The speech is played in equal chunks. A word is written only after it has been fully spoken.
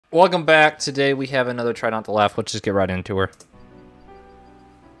Welcome back. Today we have another Try Not to Laugh. Let's just get right into her.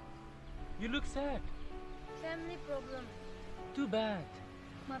 You look sad. Family problem. Too bad.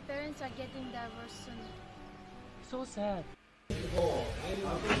 My parents are getting divorced soon. So sad.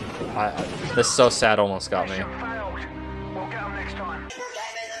 This is so sad, almost got me. We'll get them next time.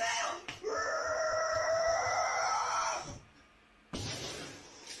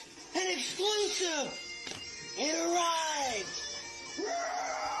 An exclusive! It arrived!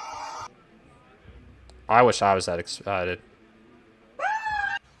 I wish I was that excited.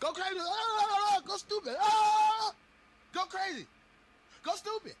 Go crazy! Go stupid! Go crazy! Go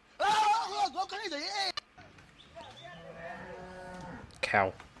stupid! Go crazy! Yeah.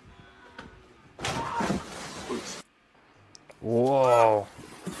 Cow. Whoa.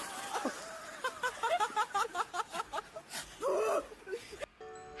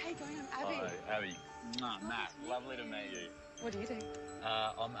 Hey, going on, Abby. Hi, Abby. Matt, lovely to meet you. What do you do?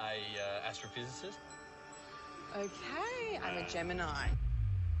 I'm a astrophysicist. Okay, I'm a Gemini.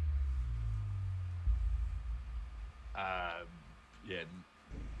 Yeah.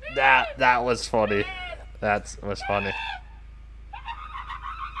 That was funny. That was funny.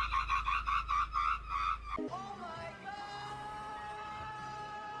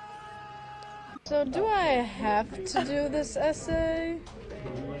 So do I have to do this essay?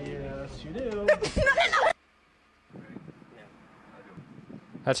 Yes, you do.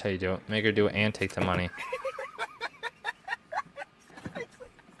 That's how you do it. Make her do it and take the money.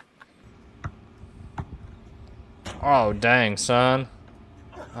 Oh, dang, son.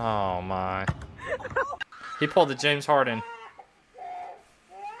 Oh, my. He pulled the James Harden.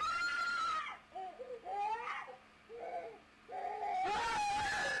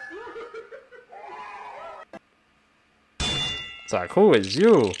 It's like, who is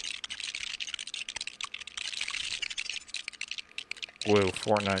you? Woo,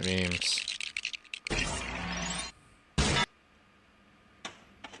 Fortnite memes.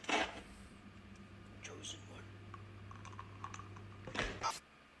 Chosen one.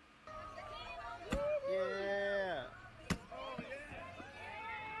 Yeah.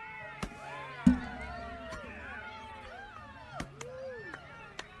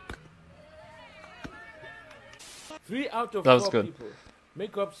 3 out of That was 4 good. people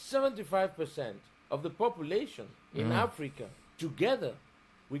make up 75% of the population in Africa. Together,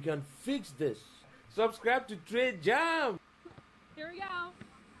 we can fix this. Subscribe to Trade Jam. Here we go.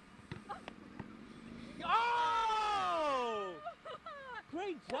 Oh!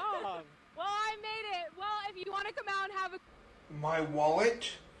 Great job. Well, I made it. Well, if you want to come out and have a... My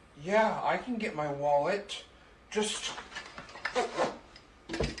wallet? Yeah, I can get my wallet. Just...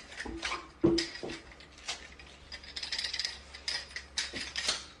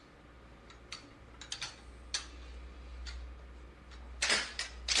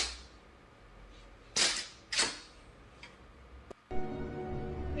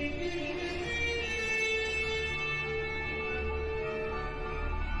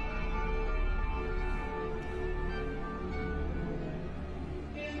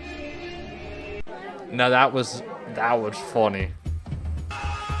 No, that was funny.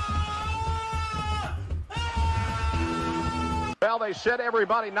 Well, they said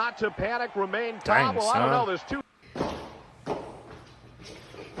everybody not to panic, remain Dang, calm. Well, I don't son. know. There's two.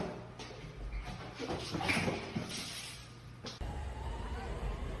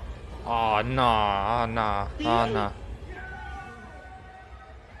 Oh, nah, oh, nah, oh, nah.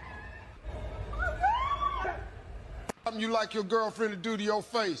 Something you like your girlfriend to do to your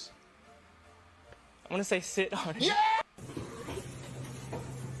face. I'm gonna say sit on it. Yeah.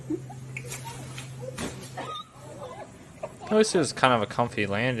 At least it was kind of a comfy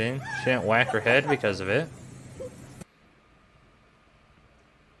landing. She didn't whack her head because of it.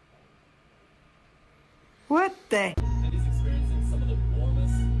 What the?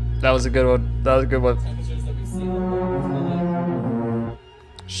 That was a good one. That was a good one.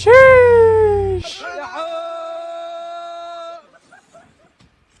 Sheesh!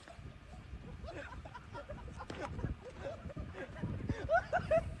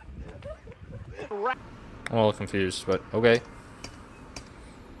 I'm a little confused, but okay.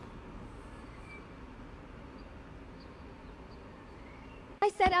 I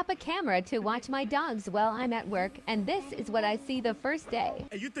set up a camera to watch my dogs while I'm at work, and this is what I see the first day.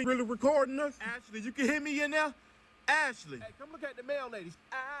 Hey, you think you're really recording us? Ashley, you can hear me in there? Ashley. Hey, come look at the mail ladies.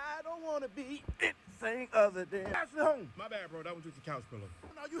 I don't want to be anything other than Ashley home. My bad, bro. That was just a couch pillow.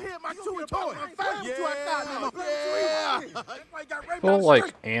 No, you hit my chewy toy. People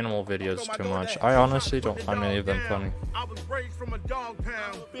like animal videos too much. I honestly don't find any of them funny. I was raised from a dog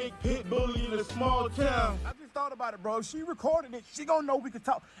pound, big pit bully in a small town. I just thought about it, bro. If she recorded it, she gonna know we could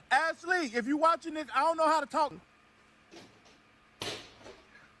talk. Ashley, if you watching this, I don't know how to talk.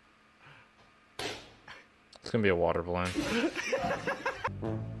 It's gonna be a water balloon.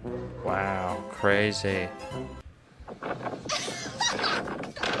 Wow, crazy.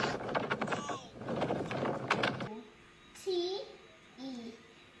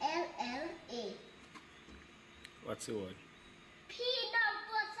 T-E-L-L-A. What's the word? Peanut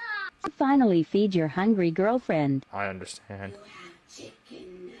butter. Finally feed your hungry girlfriend. I understand.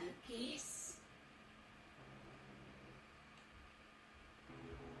 Chicken nuggets.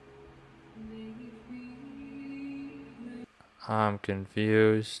 I'm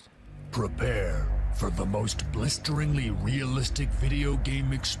confused. Prepare for the most blisteringly realistic video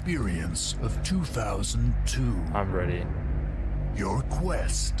game experience of 2002. I'm ready. Your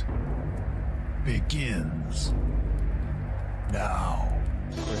quest begins now.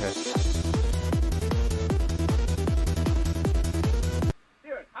 Okay.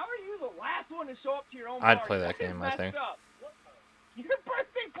 Dude, how are you the last one to show up to your own I'd party? play that That's game, I think. up. Your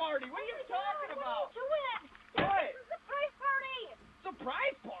birthday party? What are you talking about? What are you doing? What? It's a surprise party.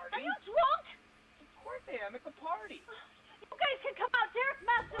 Surprise party? Are you drunk? Of course I am. It's a party. You guys can come out. Derek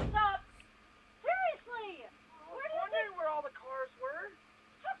messed us up. Seriously. I was wondering where all the cars were.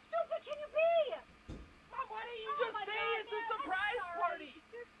 How stupid can you be? Mom, why didn't you just say it's a surprise party?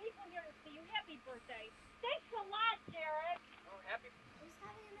 There's people here to see you. Happy birthday. Thanks a lot, Derek. Oh, happy. Who's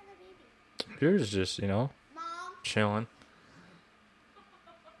having another baby? Yours is just, you know, Mom. chilling.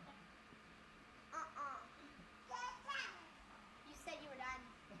 You said you were done.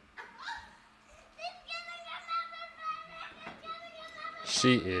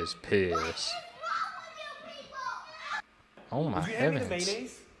 She is pissed. Oh my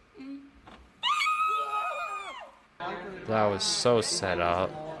heavens. That was so set up.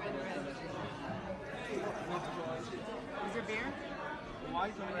 Is there beer?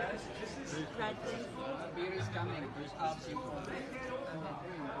 White or red? Red, please. Beer is coming.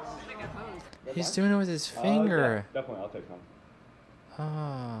 He's doing it with his finger. Yeah, definitely, I'll take some.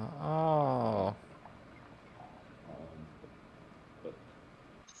 Oh.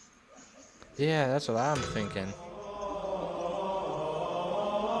 Yeah, that's what I'm thinking.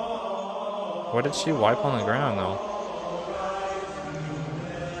 What did she wipe on the ground, though?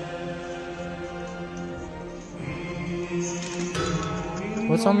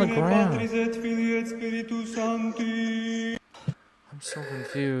 What's on the ground? I'm so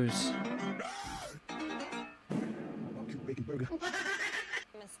confused.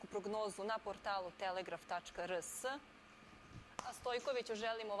 Prognozu na portalu telegraf.rs. A Stojkoviću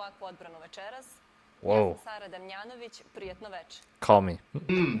želim ovakvu odbranu večeras. Whoa. Ja sam Sara Damjanović, prijetno večer. Call me.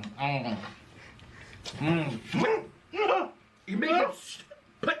 You make it.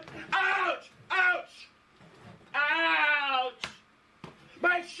 Ouch! Ouch! Ouch!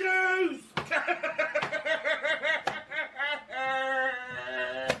 My shoes!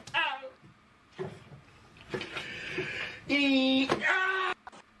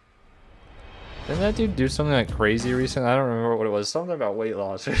 Didn't that dude do something like crazy recently? I don't remember what it was. Something about weight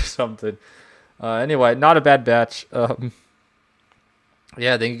loss or something. Anyway, not a bad batch.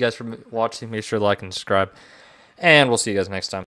 Yeah, thank you guys for watching. Make sure to like and subscribe. And we'll see you guys next time.